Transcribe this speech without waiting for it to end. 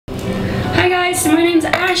guys, so my name's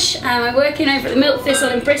Ash. I'm working over at the Milk Thistle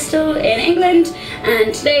in Bristol in England,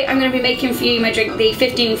 and today I'm going to be making for you my drink, the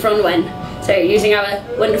 15 Fronwen. So using our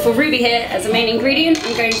wonderful Rhuby here as a main ingredient,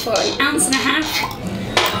 I'm going for 1.5 ounces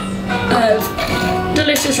of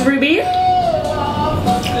delicious Rhuby.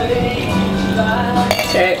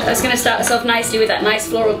 So that's going to start us off nicely with that nice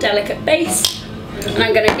floral delicate base, and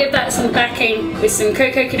I'm going to give that some backing with some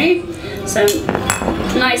cocoa canoe, some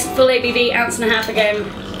nice full ABV 1.5 ounces again,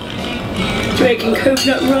 Jamaican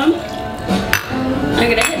coconut rum.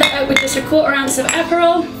 I'm going to hit that up with just 1/4 ounce of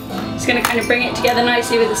Aperol. It's going to kind of bring it together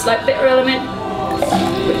nicely with a slight bitter element,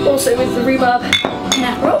 but also with the rhubarb and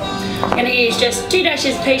Aperol. I'm going to use just 2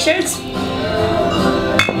 dashes of patience.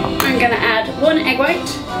 I'm going to add 1 egg white,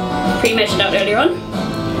 pre-measured out earlier on,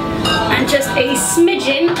 and just a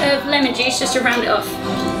smidgen of lemon juice just to round it off.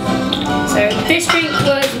 So this drink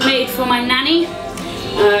was made for my nanny,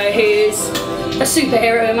 who's a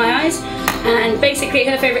superhero in my eyes, and basically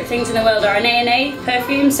her favourite things in the world are an A&A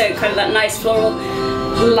perfume, so kind of that nice floral,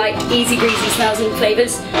 light, easy breezy smells and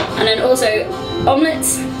flavours, and then also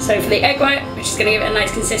omelettes, so for the egg white, which is going to give it a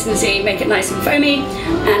nice consistency, make it nice and foamy,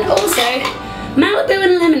 and also Malibu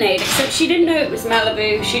and lemonade, except she didn't know it was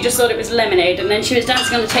Malibu, she just thought it was lemonade, and then she was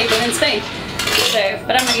dancing on the table in Spain. So,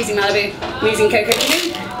 but I'm not using Malibu, I'm using cocoa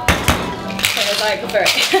canoe, because I prefer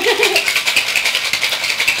it.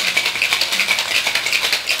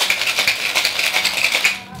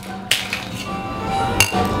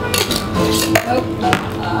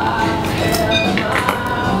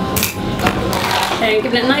 And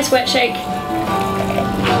giving it a nice wet shake.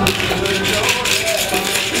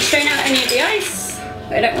 Strain out any of the ice,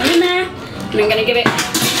 I don't want in there, and I'm going to give it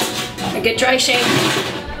a good dry shake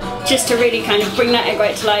just to really kind of bring that egg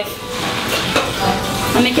white to life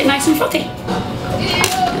and make it nice and frothy.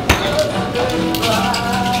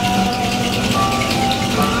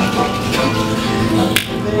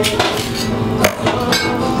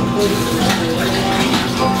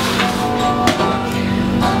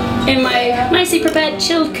 In my nicely prepared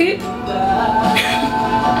chilled coupe.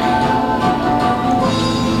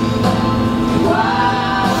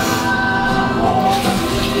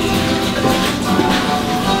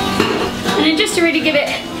 And then just to really give it,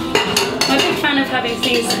 I'm a big fan of having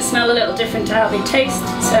things that smell a little different to how they taste,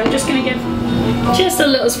 so I'm just going to give just a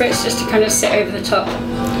little spritz just to kind of sit over the top. A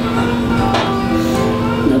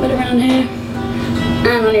little bit around here,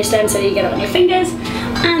 and on your stem so that you get it on your fingers.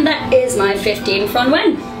 And that is my 15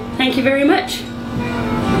 Fronwen. Thank you very much.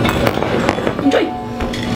 Enjoy.